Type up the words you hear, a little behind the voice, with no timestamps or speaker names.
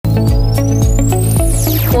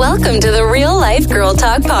Welcome to the Real Life Girl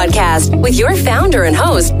Talk podcast with your founder and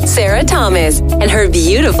host, Sarah Thomas, and her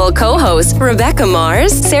beautiful co-hosts, Rebecca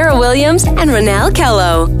Mars, Sarah Williams, and Renelle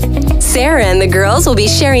Kello. Sarah and the girls will be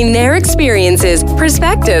sharing their experiences,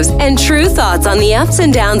 perspectives, and true thoughts on the ups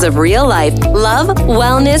and downs of real life, love,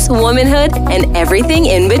 wellness, womanhood, and everything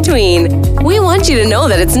in between. We want you to know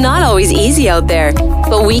that it's not always easy out there,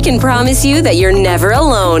 but we can promise you that you're never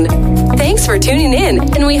alone. Thanks for tuning in,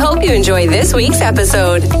 and we hope you enjoy this week's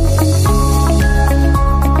episode.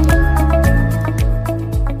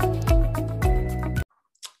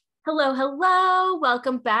 Hello.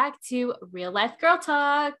 Welcome back to Real Life Girl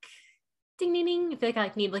Talk. Ding, ding, ding. I feel like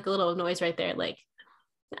I need like a little noise right there. Like,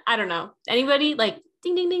 I don't know. Anybody? Like,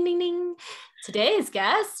 ding, ding, ding, ding, ding. Today's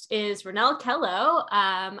guest is Renelle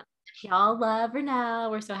Kello. Y'all love Renelle.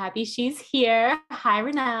 We're so happy she's here. Hi,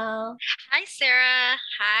 Renelle. Hi, Sarah.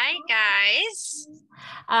 Hi, guys.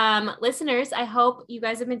 Listeners, I hope you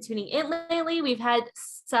guys have been tuning in lately. We've had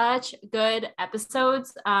such good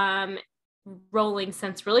episodes rolling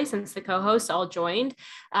since the co-hosts all joined.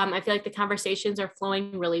 I feel like the conversations are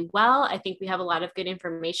flowing really well. I think we have a lot of good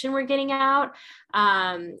information we're getting out.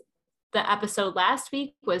 The episode last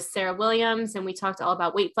week was Sarah Williams, and we talked all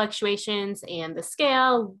about weight fluctuations and the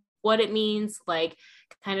scale, what it means, like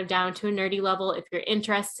kind of down to a nerdy level if you're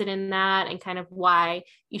interested in that, and kind of why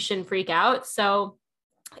you shouldn't freak out. So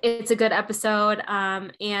it's a good episode.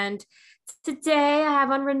 And today I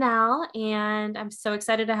have on Renelle, and I'm so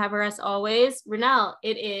excited to have her as always. Renelle,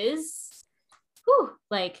 it is,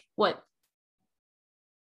 like what?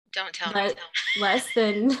 Don't tell me. Less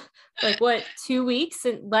than, like what, 2 weeks?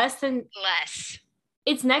 And less.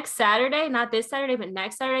 It's next Saturday, not this Saturday, but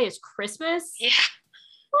next Saturday is Christmas. Yeah.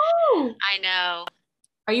 Woo! I know.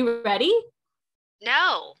 Are you ready?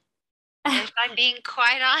 No. If I'm being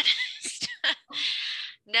quite honest.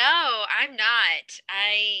 No, I'm not.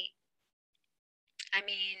 I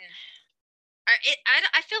mean,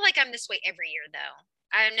 I feel like I'm this way every year, though.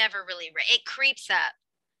 I'm never really it creeps up.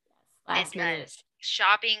 Last minute.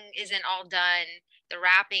 Shopping isn't all done. The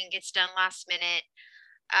wrapping gets done last minute.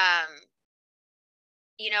 And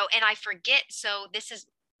I forget. So this is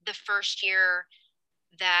the first year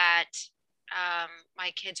that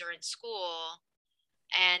my kids are in school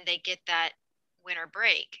and they get that winter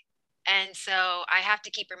break. And so I have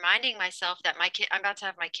to keep reminding myself that I'm about to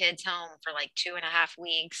have my kids home for like 2.5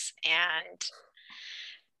 weeks. And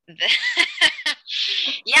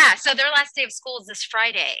yeah, so their last day of school is this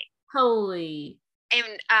Friday. Holy.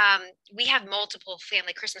 And we have multiple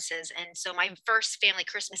family Christmases. And so my first family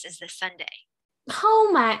Christmas is this Sunday. Oh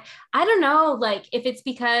my, I don't know, like if it's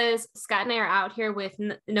because Scott and I are out here with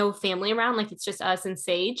no family around, like it's just us and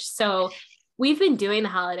Sage. So we've been doing the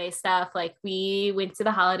holiday stuff. Like we went to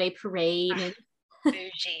the holiday parade. And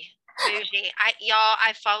Bougie.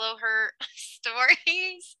 I follow her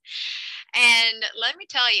stories, and let me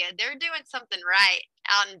tell you, they're doing something right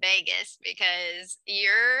out in Vegas, because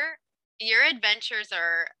your adventures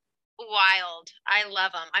are wild. I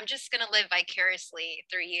love them. I'm just gonna live vicariously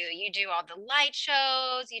through you. You do all the light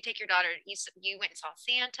shows. You take your daughter. You went and saw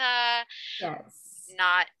Santa. Yes.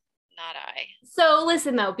 Not I. So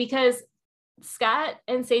listen though, because Scott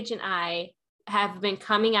and Sage and I have been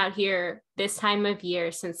coming out here this time of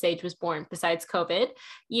year since Sage was born, besides COVID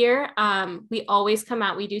year. We always come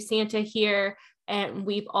out. We do Santa here, and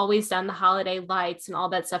we've always done the holiday lights and all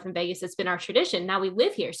that stuff in Vegas. It's been our tradition. Now we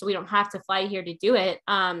live here, so we don't have to fly here to do it.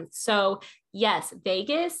 So yes,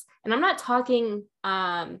 Vegas, and I'm not talking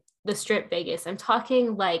the Strip Vegas. I'm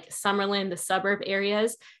talking like Summerlin, the suburb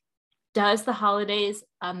areas, does the holidays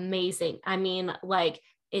amazing. I mean, like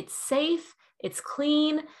it's safe, it's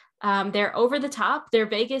clean. They're over the top. They're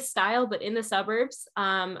Vegas style, but in the suburbs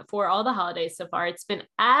for all the holidays so far. It's been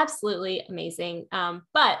absolutely amazing.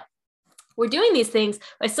 But we're doing these things.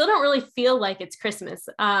 I still don't really feel like it's Christmas.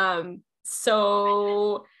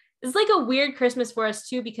 So it's like a weird Christmas for us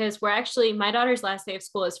too, because my daughter's last day of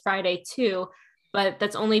school is Friday too, but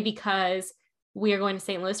that's only because we are going to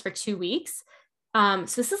St. Louis for 2 weeks. So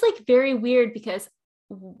this is like very weird because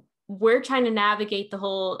we're trying to navigate the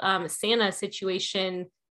whole Santa situation.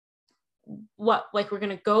 We're going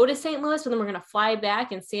to go to St. Louis, but then we're going to fly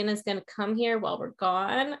back, and Santa's going to come here while we're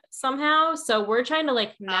gone somehow. So we're trying to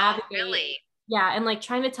like navigate. Oh, really? Yeah. And like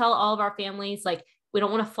trying to tell all of our families, like, we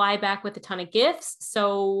don't want to fly back with a ton of gifts.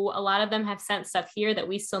 So a lot of them have sent stuff here that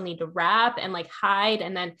we still need to wrap and like hide.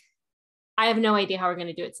 And then I have no idea how we're going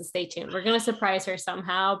to do it. So stay tuned. We're going to surprise her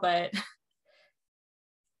somehow, but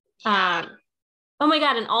oh my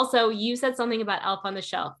God. And also you said something about Elf on the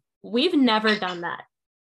Shelf. We've never done that.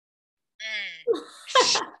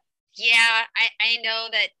 Yeah, I know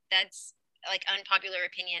that's like unpopular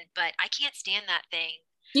opinion, but I can't stand that thing.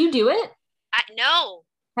 Do you do it? No.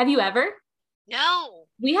 Have you ever? No.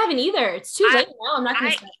 We haven't either. It's too late now. I'm not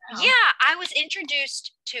going to start now. Yeah, I was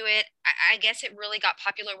introduced to it. I guess it really got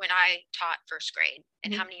popular when I taught first grade.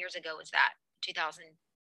 And how many years ago was that?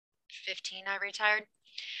 2015, I retired.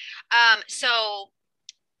 So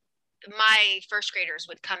my first graders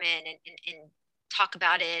would come in and talk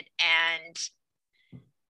about it, and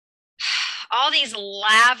all these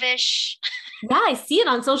lavish. Yeah, I see it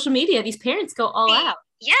on social media. These parents go all out.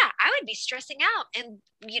 Yeah, I would be stressing out and,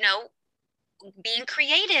 being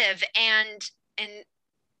creative and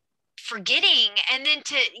forgetting, and then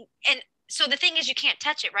so the thing is, you can't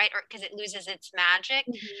touch it, right? Or because it loses its magic.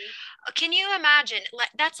 Can you imagine?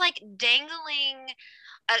 That's like dangling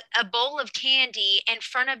a bowl of candy in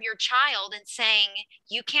front of your child and saying,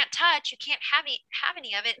 you can't touch, you can't have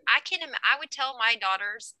any of it. I would tell my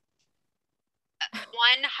daughters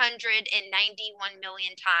 191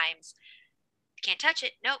 million times, can't touch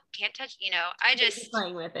it. Nope, can't touch. I just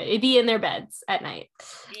playing with it. It'd be in their beds at night.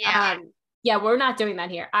 Yeah. Yeah, we're not doing that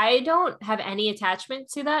here. I don't have any attachment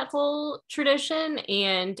to that whole tradition.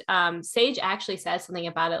 And Sage actually said something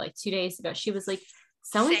about it like 2 days ago. She was like,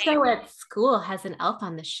 so-and-so at school has an elf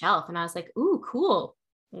on the shelf. And I was like, ooh, cool.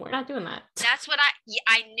 We're not doing that. That's what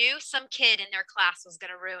I knew some kid in their class was going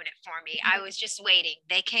to ruin it for me. I was just waiting.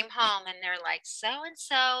 They came home and they're like,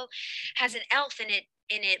 so-and-so has an elf in it,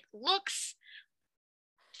 and it looks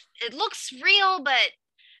real, but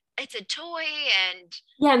it's a toy, and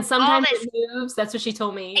sometimes it moves. That's what she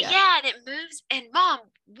told me. Yeah, and it moves. And Mom,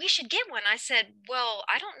 we should get one. I said, well,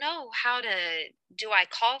 I don't know do I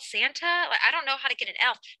call Santa? Like, I don't know how to get an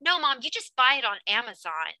elf. No, Mom, you just buy it on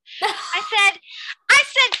Amazon. I said,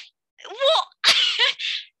 well,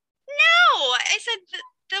 no. I said,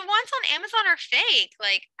 the ones on Amazon are fake.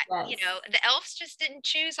 Like, yes. The elves just didn't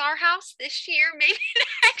choose our house this year. Maybe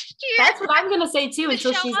next year. That's what I'm going to say too,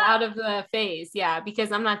 until she's out of the phase. Yeah,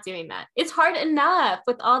 because I'm not doing that. It's hard enough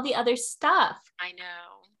with all the other stuff. I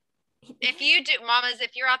know. If you do, mamas,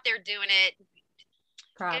 if you're out there doing it,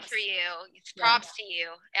 props. Good for you. It's props to you.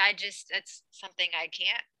 That's something I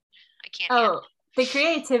can't handle. The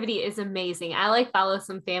creativity is amazing. I follow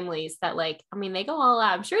some families that they go all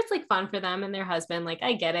out. I'm sure it's fun for them and their husband.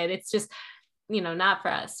 I get it. It's just, not for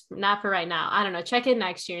us, not for right now. I don't know. Check in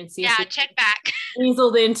next year and see. Yeah, check back.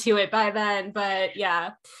 Weaseled into it by then, but yeah.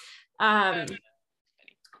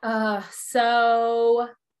 So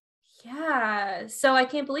I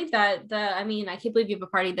can't believe that I can't believe you have a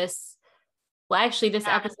party this. Well, actually, this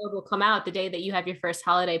episode will come out the day that you have your first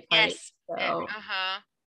holiday party. Yes. So.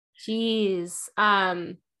 Jeez.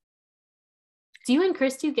 Do you and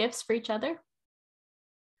Chris do gifts for each other?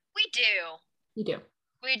 We do. You do?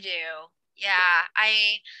 We do. Yeah.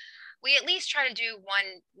 We at least try to do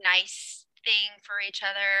one nice thing for each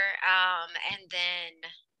other. And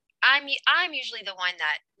then I'm usually the one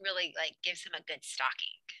that really gives him a good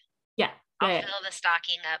stocking. Yeah. I'll fill the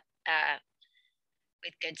stocking up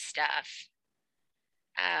with good stuff.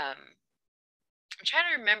 I'm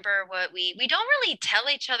trying to remember what we don't really tell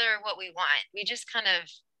each other what we want. We just kind of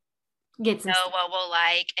know what we'll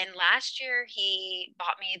like. And last year he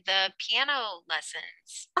bought me the piano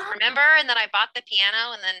lessons. Remember? And then I bought the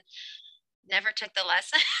piano and then never took the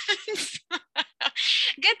lessons.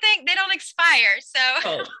 Good thing they don't expire.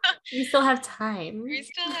 So you still have time. We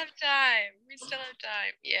still have time.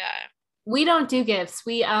 Yeah. We don't do gifts.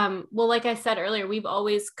 We, like I said earlier, we've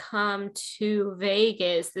always come to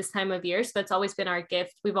Vegas this time of year. So that's always been our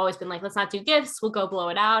gift. We've always been let's not do gifts. We'll go blow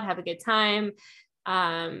it out, have a good time.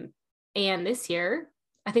 And this year,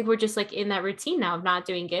 I think we're just in that routine now of not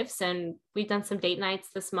doing gifts. And we've done some date nights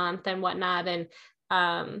this month and whatnot. And,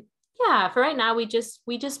 for right now, we just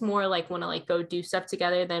more want to go do stuff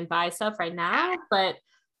together than buy stuff right now. But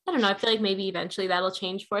I don't know. I feel maybe eventually that'll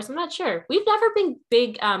change for us. I'm not sure. We've never been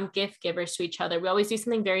big gift givers to each other. We always do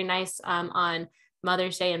something very nice on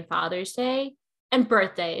Mother's Day and Father's Day and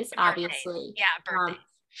birthdays, obviously. Yeah, birthdays.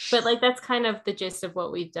 But that's kind of the gist of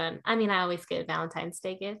what we've done. I always get Valentine's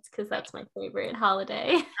Day gifts because that's my favorite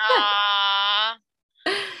holiday. Aww.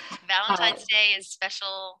 Valentine's Day is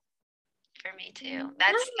special for me too.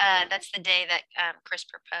 That's the day that Chris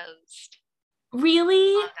proposed.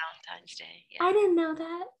 Really? On Valentine's Day. Yeah. I didn't know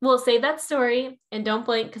that. We'll save that story and don't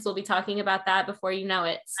blink because we'll be talking about that before you know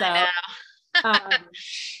it.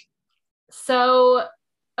 So,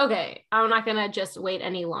 okay, I'm not going to just wait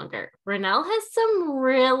any longer. Ronelle has some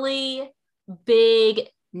really big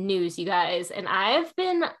news, you guys, and I've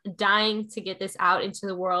been dying to get this out into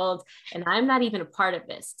the world, and I'm not even a part of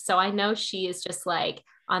this. So I know she is just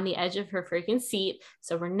on the edge of her freaking seat.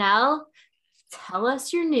 So Ronelle, tell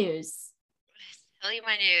us your news. Tell you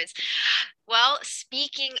my news. Well,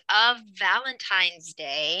 speaking of Valentine's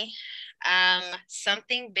Day,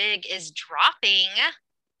 something big is dropping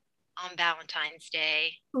on Valentine's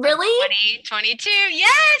Day of Really? 2022.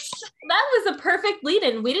 Yes. That was a perfect lead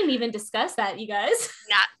in. We didn't even discuss that, you guys.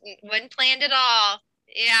 Not wasn't planned at all.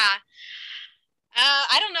 Yeah.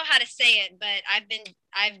 I don't know how to say it, but I've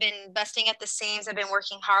been busting at the seams. I've been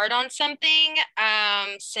working hard on something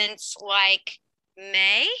since like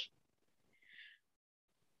May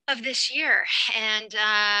of this year, and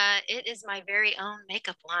it is my very own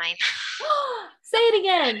makeup line. Say it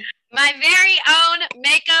again. My very own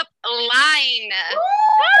makeup line.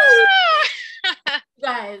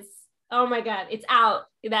 Guys, oh my God, it's out.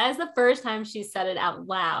 That is the first time she said it out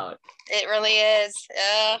loud. It really is.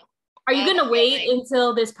 Are you going to wait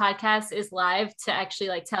until this podcast is live to actually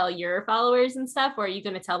like tell your followers and stuff, or are you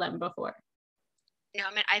going to tell them before? No,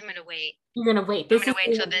 I'm going to wait. You're going to wait. I'm going to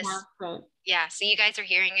wait until this. Yeah, so you guys are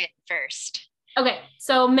hearing it first. Okay,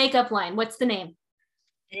 so makeup line. What's the name?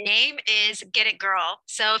 The name is Get It Girl.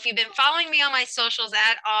 So if you've been following me on my socials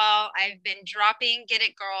at all, I've been dropping Get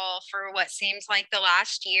It Girl for what seems like the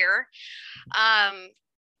last year.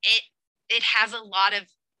 It has a lot of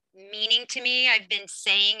meaning to me. I've been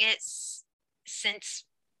saying it since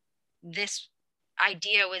this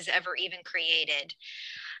idea was ever even created.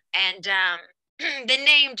 And the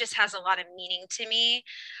name just has a lot of meaning to me.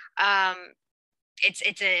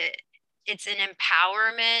 It's an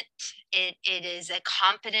empowerment. It is a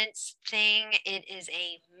confidence thing. It is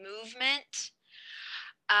a movement.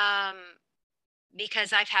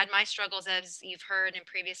 Because I've had my struggles, as you've heard in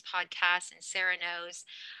previous podcasts, and Sarah knows,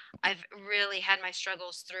 I've really had my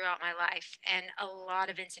struggles throughout my life and a lot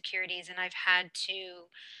of insecurities, and I've had to,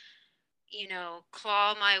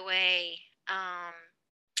 claw my way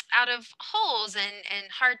out of holes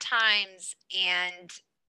and hard times. And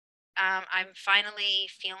I'm finally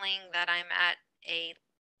feeling that I'm at a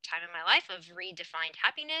time in my life of redefined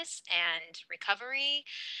happiness and recovery,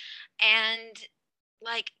 and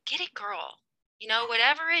like, get it, girl.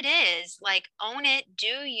 Whatever it is, like, own it,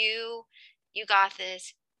 do you got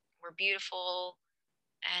this, we're beautiful,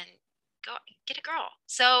 and go get a girl.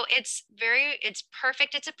 So it's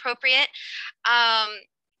perfect, it's appropriate.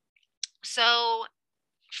 So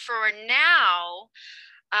for now,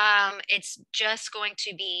 it's just going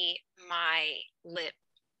to be my lip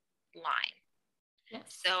line.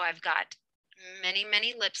 Yes. So I've got many,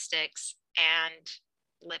 many lipsticks and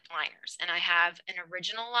lip liners, and I have an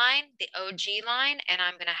original line, the OG line, and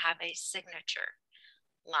I'm going to have a signature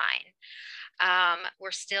line.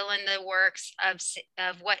 We're still in the works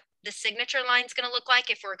of what the signature line is going to look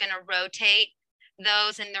like, if we're going to rotate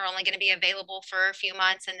those, and they're only going to be available for a few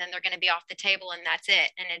months, and then they're going to be off the table, and that's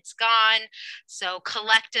it, and it's gone. So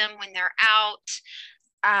collect them when they're out.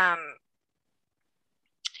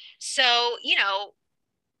 So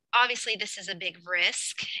obviously this is a big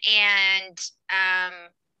risk, and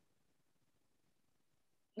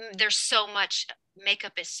there's so much.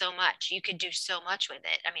 Makeup is so much. You could do so much with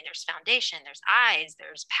it. I mean, there's foundation, there's eyes,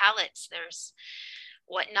 there's palettes, there's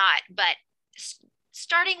whatnot. But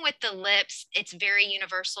starting with the lips, it's very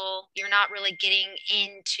universal. You're not really getting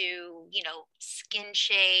into, skin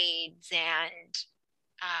shades and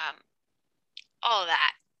all of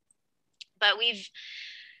that. But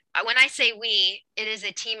when I say we, it is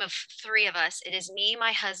a team of 3 of us. It is me,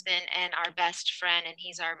 my husband, and our best friend, and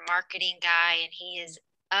he's our marketing guy, and he is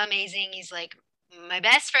amazing. He's like my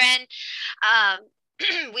best friend.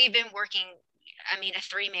 We've been working, a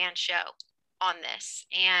 3-man show on this,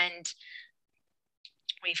 and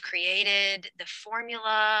we've created the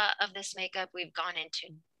formula of this makeup. We've gone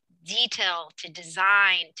into detail, to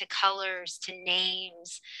design, to colors, to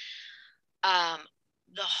names,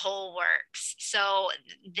 the whole works. So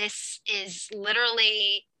this is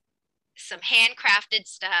literally some handcrafted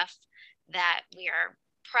stuff that we are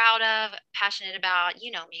proud of, passionate about.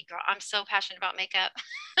 You know me, girl. I'm so passionate about makeup.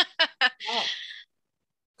 Yeah.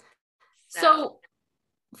 So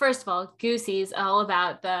first of all, Goosey's all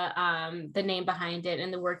about the name behind it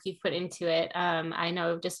and the work you've put into it. I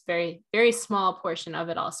know just very, very small portion of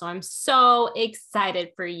it all. So I'm so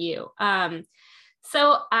excited for you.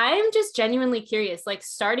 So I'm just genuinely curious, like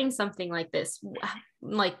starting something like this,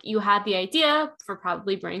 like you had the idea for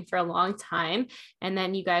probably brewing for a long time. And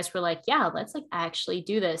then you guys were like, yeah, let's like actually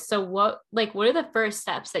do this. So what are the first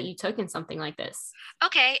steps that you took in something like this?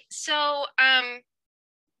 Okay. So,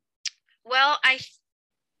 well,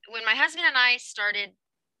 when my husband and I started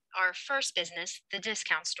our first business, the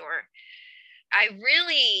discount store, I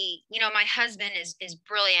really, my husband is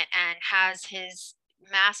brilliant and has his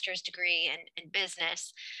master's degree in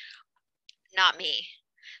business, not me.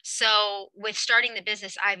 So with starting the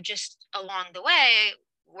business, I've just along the way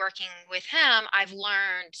working with him, I've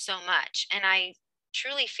learned so much. And I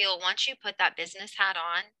truly feel once you put that business hat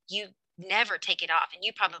on, you never take it off. And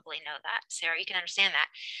you probably know that, Sarah. You can understand that.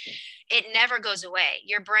 It never goes away.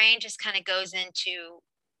 Your brain just kind of goes into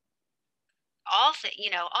all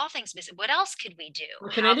things business. What else could we do?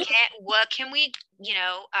 What can we,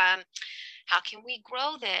 how can we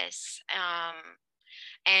grow this?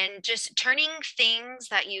 And just turning things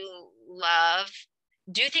that you love,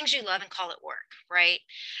 do things you love and call it work, right?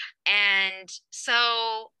 And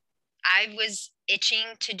so I was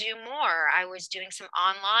itching to do more. I was doing some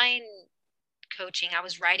online coaching. I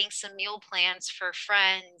was writing some meal plans for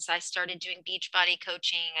friends. I started doing Beachbody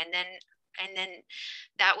coaching, and then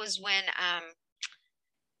that was when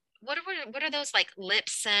what are those, like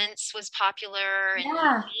LipSense was popular, and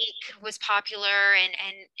Meek was popular,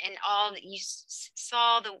 and all that you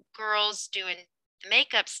saw the girls doing the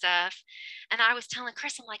makeup stuff. And I was telling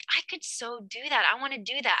Chris, I'm like, I could so do that. I want to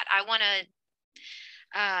do that. I want to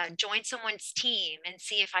join someone's team and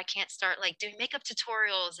see if I can't start like doing makeup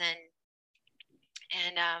tutorials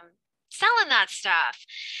and selling that stuff.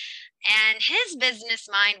 And his business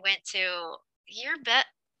mind went to, you're better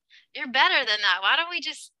than that. Why don't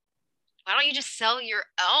you just sell your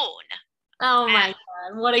own? Oh my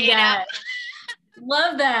God. What a guy.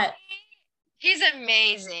 Love that. He's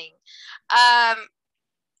amazing.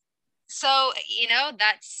 So,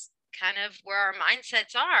 that's kind of where our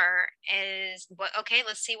mindsets are, is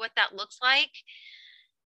let's see what that looks like.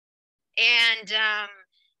 And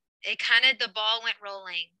it kind of, the ball went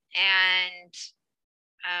rolling, and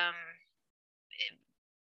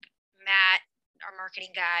Matt, our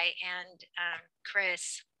marketing guy, and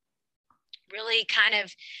Chris really kind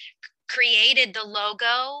of created the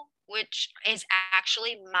logo, which is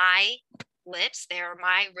actually my lips. They're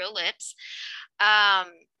my real lips.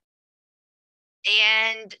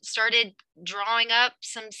 And started drawing up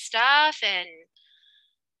some stuff, and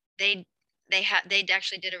they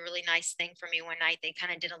actually did a really nice thing for me one night. They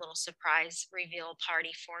kind of did a little surprise reveal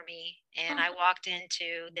party for me, and I walked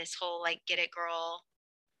into this whole like Get It Girl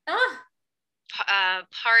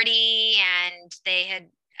party, and they had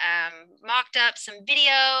mocked up some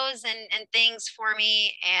videos and things for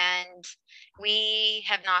me, and we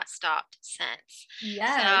have not stopped since.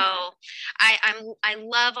 So I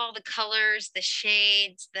love all the colors, the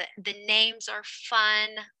shades, the names are fun.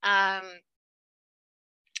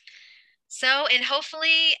 So, and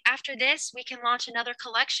hopefully after this, we can launch another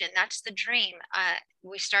collection. That's the dream.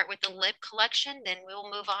 We start with the lip collection, then we'll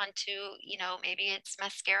move on to, maybe it's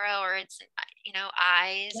mascara, or it's,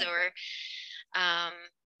 eyes, or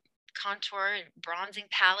contour, bronzing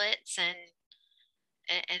palettes, and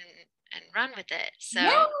run with it. So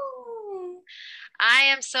I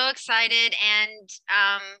am so excited, and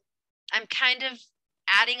I'm kind of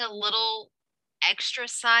adding a little extra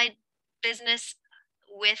side business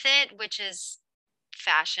with it, which is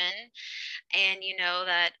fashion. And you know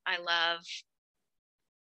that I love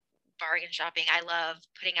bargain shopping. I love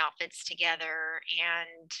putting outfits together.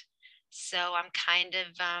 And so I'm kind of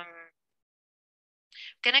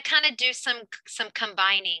gonna kind of do some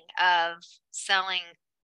combining of selling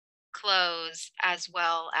clothes as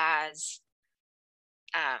well as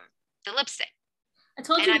the lipstick. I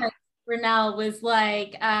told you that Renelle was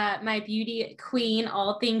like my beauty queen,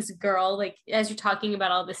 all things girl. Like, as you're talking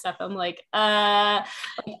about all this stuff, I'm like I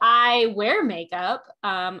wear makeup,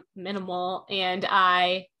 minimal, and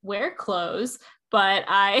I wear clothes, but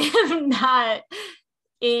I am not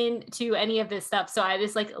into any of this stuff. So I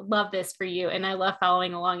just like love this for you, and I love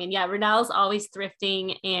following along. And yeah, Renelle's always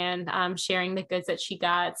thrifting and sharing the goods that she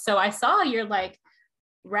got. So I saw your like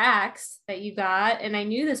racks that you got, and I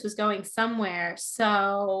knew this was going somewhere.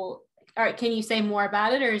 So, all right, can you say more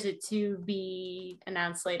about it, or is it to be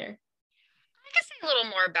announced later? I can say a little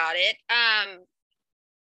more about it.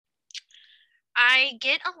 I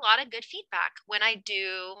get a lot of good feedback when I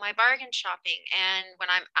do my bargain shopping, and when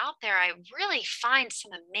I'm out there, I really find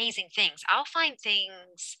some amazing things. I'll find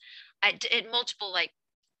things at multiple, like,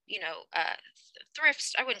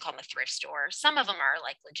 thrifts. I wouldn't call them a thrift store. Some of them are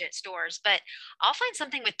like legit stores, but I'll find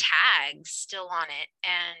something with tags still on it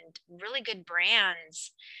and really good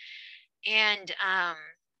brands. And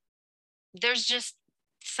there's just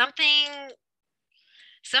something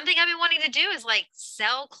I've been wanting to do is like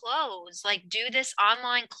sell clothes, like do this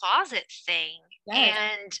online closet thing. Yes.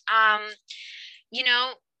 And,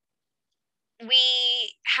 we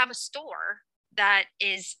have a store that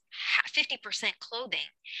is 50% clothing,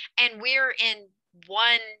 and we're in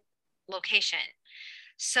one location.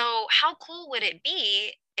 So how cool would it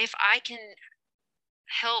be if I can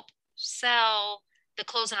help sell the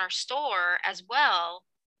clothes in our store as well,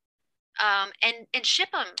 and ship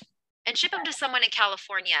them to someone in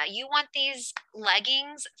California. You want these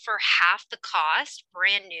leggings for half the cost,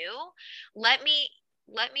 brand new. Let me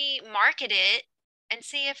market it and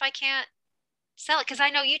see if I can't sell it. Because I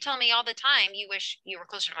know you tell me all the time you wish you were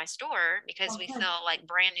closer to my store, because we sell like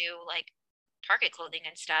brand new, like Target clothing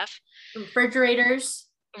and stuff. Refrigerator,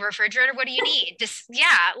 what do you need? Just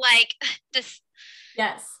yeah, like just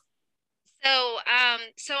yes. So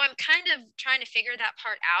I'm kind of trying to figure that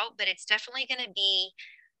part out, but it's definitely going to be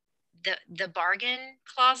the bargain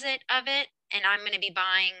closet of it, and I'm going to be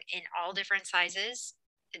buying in all different sizes.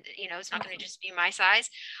 You know, it's not going to just be my size.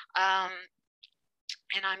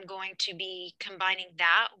 And I'm going to be combining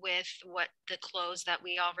that with what the clothes that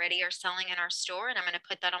we already are selling in our store, and I'm going to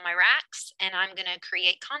put that on my racks, and I'm going to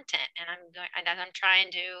create content, and I'm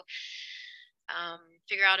trying to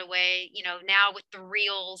figure out a way, you know, now with the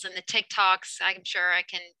reels and the TikToks, I'm sure I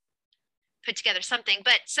can put together something.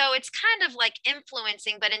 But so it's kind of like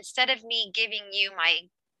influencing, but instead of me giving you my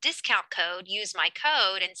discount code, use my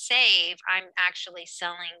code and save, I'm actually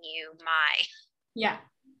selling you my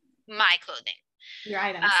clothing, your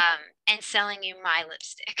items, and selling you my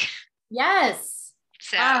lipstick. Yes.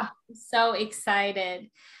 So excited.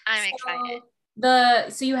 I'm excited.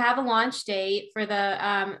 So you have a launch date for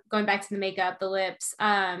the going back to the makeup, the lips.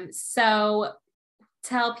 So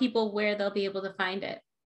tell people where they'll be able to find it.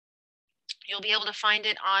 You'll be able to find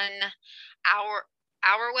it on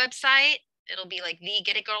our website. It'll be like the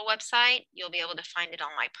Get It Girl website. You'll be able to find it on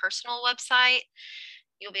my personal website.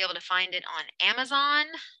 You'll be able to find it on Amazon.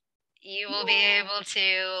 You will be able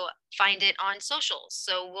to find it on socials.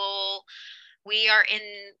 So we are in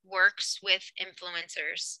works with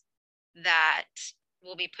influencers that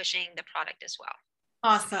will be pushing the product as well.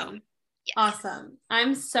 Awesome. So, yes. Awesome.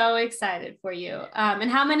 I'm so excited for you.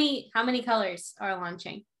 And how many colors are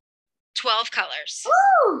launching? 12 colors.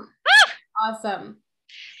 Woo! Woo! Awesome.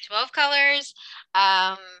 12 colors.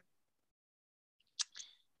 And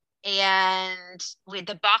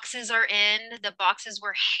the boxes are in. The boxes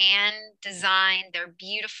were hand designed. They're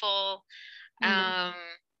beautiful. Mm-hmm.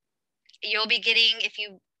 You'll be getting, if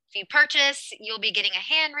you purchase, you'll be getting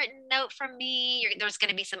a handwritten note from me. There's going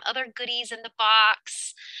to be some other goodies in the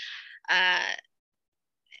box.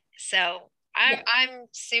 So I'm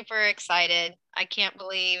super excited. I can't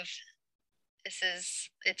believe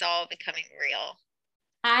it's all becoming real.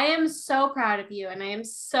 I am so proud of you, and I am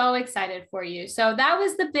so excited for you. So that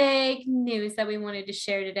was the big news that we wanted to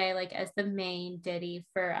share today, like as the main ditty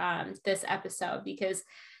for this episode, because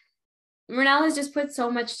Ronell has just put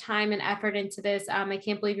so much time and effort into this. I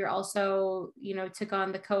can't believe you're also, you know, took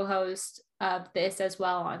on the co-host of this as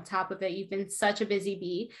well. On top of it, you've been such a busy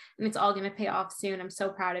bee, and it's all going to pay off soon. I'm so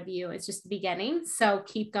proud of you. It's just the beginning. So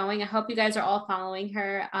keep going. I hope you guys are all following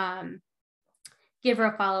her. Give her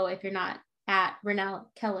a follow if you're not, at Ronell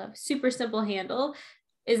Kello. Super simple handle.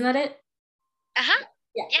 Isn't that it? Uh-huh.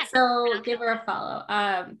 Yeah. So give her a follow.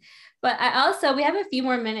 But we have a few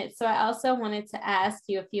more minutes. So I also wanted to ask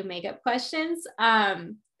you a few makeup questions.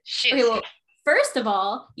 Shoot. Okay, well, first of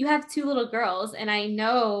all, you have 2 little girls, and I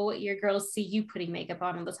know your girls see you putting makeup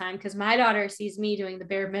on all the time, because my daughter sees me doing the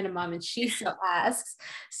bare minimum, and she still asks.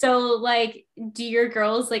 So like, do your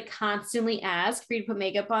girls like constantly ask for you to put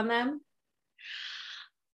makeup on them?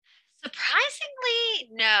 Surprisingly,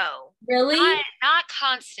 no. Really? Not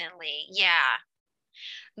constantly. Yeah.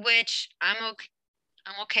 Which I'm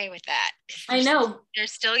okay with that. I know. They're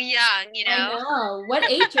still young, you know. I know. What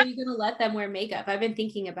age are you going to let them wear makeup? I've been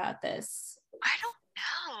thinking about this. I don't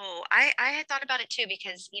know. I had thought about it too,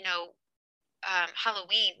 because, you know,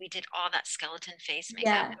 Halloween, we did all that skeleton face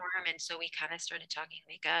makeup for them. And so we kind of started talking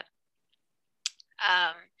makeup.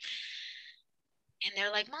 And they're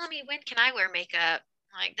like, Mommy, when can I wear makeup?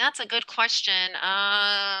 Like, that's a good question.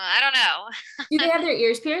 I don't know. Do they have their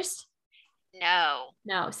ears pierced? No,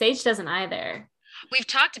 Sage doesn't either. We've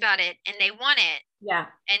talked about it, and they want it. Yeah.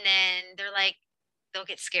 And then they're like, they'll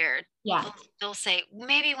get scared. Yeah. They'll say,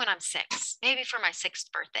 maybe when I'm 6, maybe for my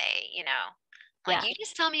 6th birthday, you know. Like, you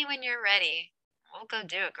just tell me when you're ready. We'll go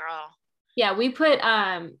do it, girl. Yeah, we put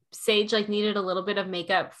Sage like needed a little bit of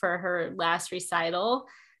makeup for her last recital.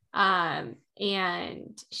 And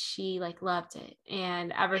she like loved it.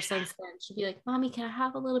 And ever since then, she'd be like, Mommy, can I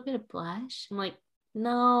have a little bit of blush? I'm like,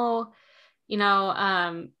 no, you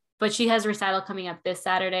know, but she has a recital coming up this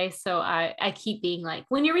Saturday. So I keep being like,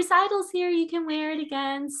 when your recital's here, you can wear it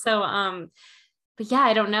again. So, but yeah,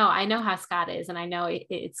 I don't know. I know how Scott is, and I know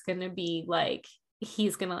it's going to be like,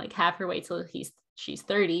 he's going to like have her wait till she's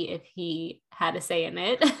 30 if he had a say in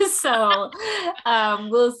it. So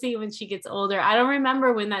we'll see when she gets older. I don't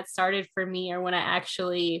remember when that started for me or when I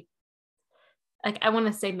actually, like, I want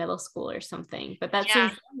to say middle school or something, but that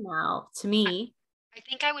seems now to me. I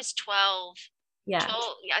think I was 12. Yeah. 12,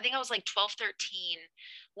 I think I was like 12, 13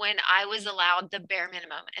 when I was allowed the bare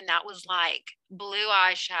minimum. And that was like blue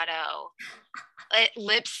eyeshadow,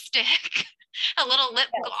 lipstick, a little lip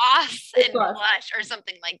gloss and blush or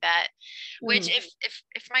something like that. Which if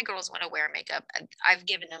my girls want to wear makeup, I've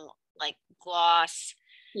given them like gloss,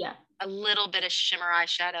 a little bit of shimmer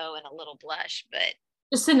eyeshadow and a little blush, but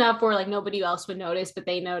just enough where like nobody else would notice, but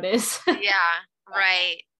they notice.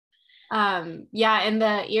 Right. And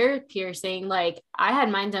the ear piercing, like I had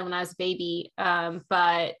mine done when I was a baby,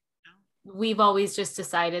 but we've always just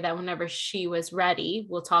decided that whenever she was ready,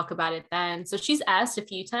 we'll talk about it then. So she's asked a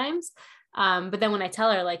few times, but then when I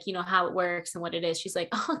tell her like, you know, how it works and what it is, she's like,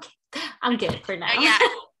 oh, okay, I'm good for now.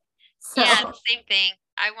 Same thing.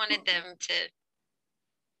 I wanted them to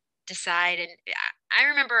decide, and I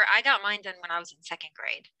remember I got mine done when I was in second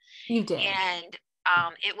grade. You did. And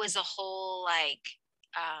it was a whole like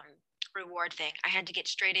reward thing. I had to get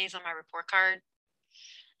straight A's on my report card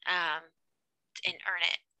and earn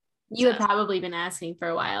it. You had probably been asking for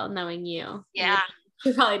a while, knowing you. Yeah.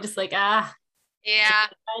 You're probably just like, yeah,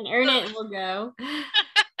 and earn it and we'll go.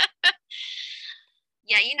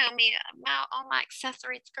 Yeah, you know me, all my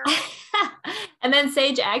accessories, girl. And then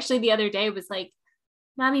Sage actually the other day was like,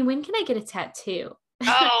 Mommy, when can I get a tattoo?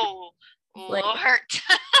 Oh, like, Lord.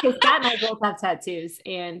 Because Scott and I both have tattoos,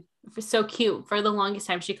 and it was so cute. For the longest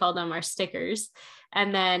time, she called them our stickers.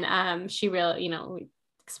 And then she really, we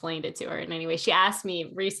explained it to her. And anyway, she asked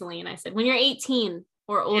me recently, and I said, when you're 18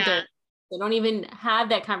 or older, so don't even have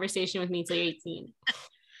that conversation with me till you're 18.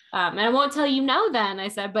 And I won't tell you no then. I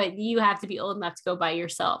said, but you have to be old enough to go by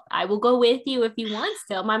yourself. I will go with you if you want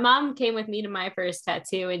still. My mom came with me to my first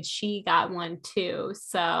tattoo, and she got one too.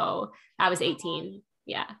 So I was 18.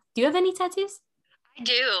 Yeah. Do you have any tattoos? I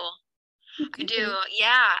do. I do.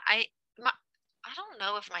 Yeah. I don't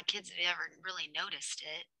know if my kids have ever really noticed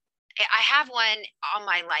it. I have one on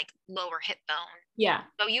my like lower hip bone. Yeah.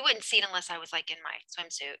 So you wouldn't see it unless I was like in my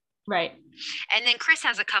swimsuit. Right. And then Chris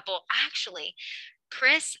has a couple. Actually,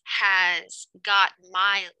 Chris has got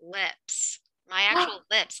my lips, my actual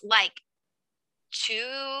lips, like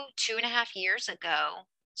 2.5 years ago.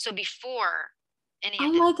 So before any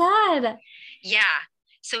of this. Oh my God. Yeah.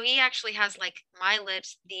 So he actually has like my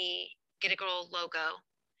lips, the Get a Girl logo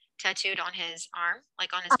tattooed on his arm,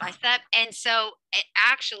 like on his bicep. And so it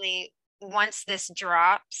actually, once this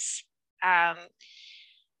drops,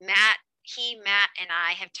 Matt and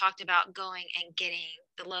I have talked about going and getting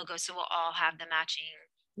the logo, so we'll all have the matching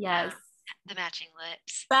the matching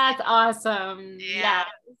lips. That's awesome. Yeah.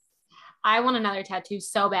 I want another tattoo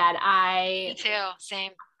so bad. Me too.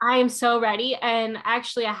 Same. I am so ready. And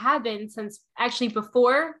actually I have been since actually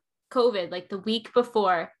before COVID, like the week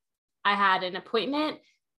before, I had an appointment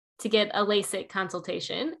to get a LASIK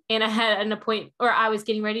consultation, and I had an appointment, or I was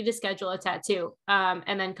getting ready to schedule a tattoo.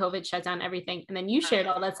 And then COVID shut down everything. And then you shared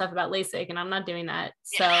all that stuff about LASIK, and I'm not doing that.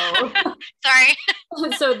 So sorry.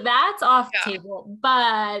 So that's off the table.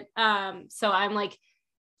 But so I'm like,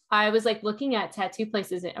 I was like looking at tattoo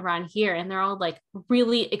places around here, and they're all like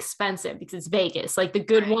really expensive because it's Vegas. Like the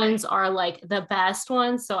good ones are like the best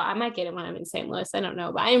ones. So I might get it when I'm in St. Louis. I don't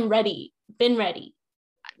know, but I am ready. Been ready.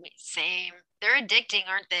 I mean, same. They're addicting,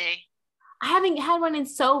 aren't they? I haven't had one in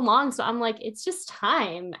so long. So I'm like, it's just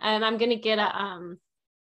time. And I'm going to get I'll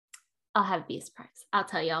have be a surprise. I'll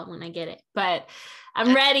tell y'all when I get it, but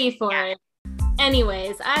I'm ready for it.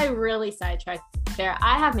 Anyways, I really sidetracked there.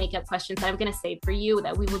 I have makeup questions I'm going to save for you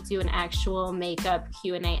that we will do an actual makeup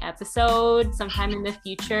Q&A episode sometime in the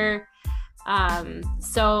future.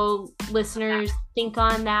 So listeners, think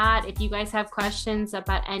on that. If you guys have questions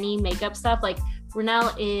about any makeup stuff, like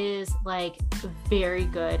Ronelle is like very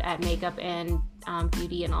good at makeup and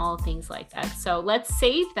beauty and all things like that. So let's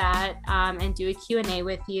save that and do a Q&A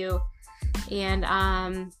with you. And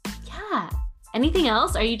anything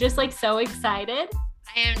else? Are you just like so excited?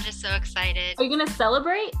 I am just so excited. Are you going to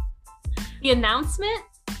celebrate the announcement?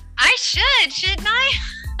 I shouldn't I?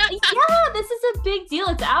 Yeah, this is a big deal.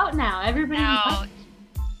 It's out now. Everybody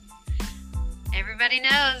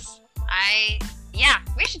knows.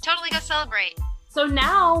 We should totally go celebrate. So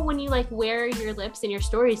now when you like wear your lips in your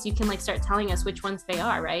stories, you can like start telling us which ones they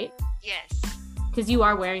are, right? Yes. Because you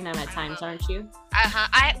are wearing them at times, aren't you?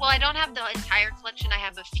 I don't have the entire collection. I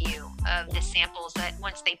have a few of the samples that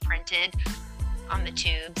once they printed on the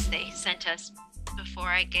tubes they sent us before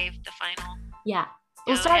I gave the final. Yeah.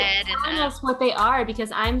 We'll start telling us what they are,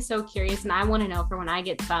 because I'm so curious and I want to know for when I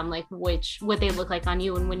get some, like what they look like on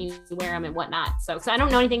you and when you wear them and whatnot. So, because I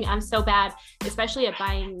don't know anything, I'm so bad, especially at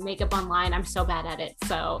buying makeup online. I'm so bad at it.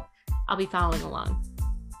 So I'll be following along.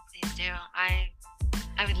 Please do.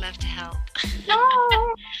 I would love to help.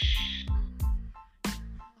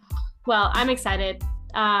 Well, I'm excited.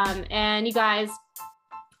 And you guys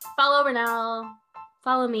follow Renelle.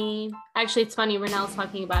 Follow me. Actually, it's funny. Renelle's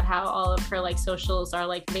talking about how all of her like socials are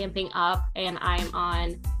like vamping up, and I'm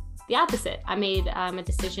on the opposite. I made a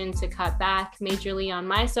decision to cut back majorly on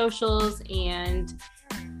my socials and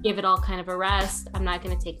give it all kind of a rest. I'm not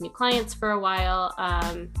going to take new clients for a while,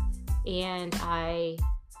 and I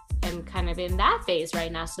am kind of in that phase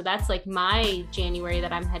right now. So that's like my January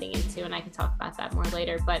that I'm heading into, and I can talk about that more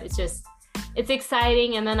later. But it's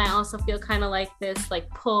exciting, and then I also feel kind of like this like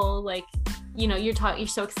pull, like, you know, you're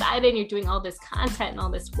so excited and you're doing all this content and all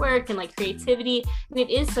this work and like creativity, and it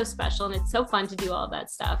is so special and it's so fun to do all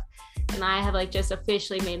that stuff. And I have like just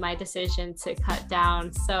officially made my decision to cut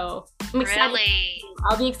down. So I'm excited. Really?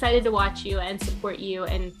 I'll be excited to watch you and support you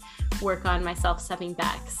and work on myself stepping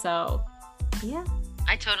back. So yeah.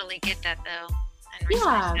 I totally get that though, and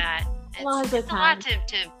respect that. It's a lot to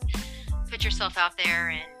put yourself out there,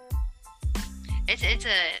 and it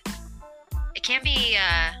can be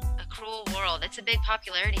a cruel world. It's a big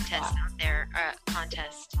popularity test out there,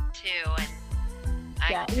 contest too,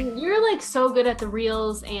 and you're like so good at the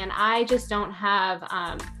reels, and I just don't have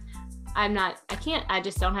I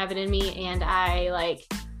just don't have it in me, and I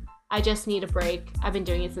just need a break. I've been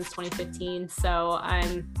doing it since 2015, so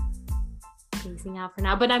I'm phasing out for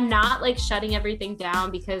now, but I'm not like shutting everything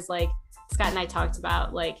down, because like Scott and I talked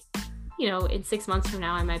about, like, you know, in 6 months from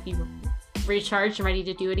now I might be recharged and ready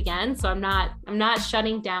to do it again. So I'm not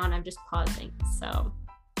shutting down, I'm just pausing. So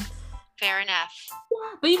fair enough.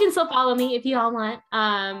 Yeah, but you can still follow me if you all want.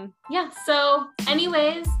 So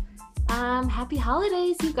anyways, happy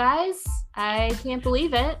holidays, you guys. I can't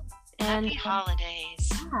believe it. And happy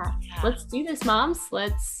holidays. Yeah. Let's do this, moms.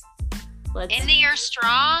 Let's end the year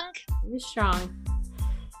strong. You're strong.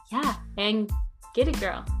 Yeah, and get it,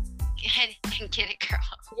 girl. Get it, girl.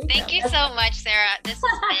 Thank you so much, Sarah. This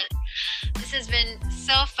has been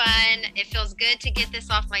so fun. It feels good to get this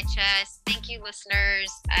off my chest. Thank you,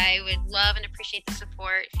 listeners. I would love and appreciate the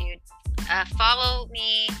support if you'd follow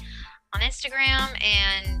me on Instagram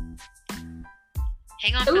and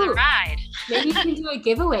hang on for the ride. Maybe you can do a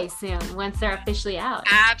giveaway soon once they're officially out.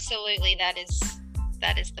 Absolutely. That is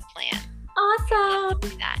the plan. Awesome.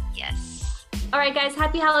 Do that. Yes. All right, guys.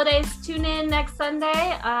 Happy holidays. Tune in next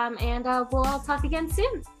Sunday, and we'll all talk again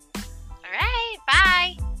soon. All right.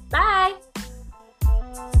 Bye. Bye.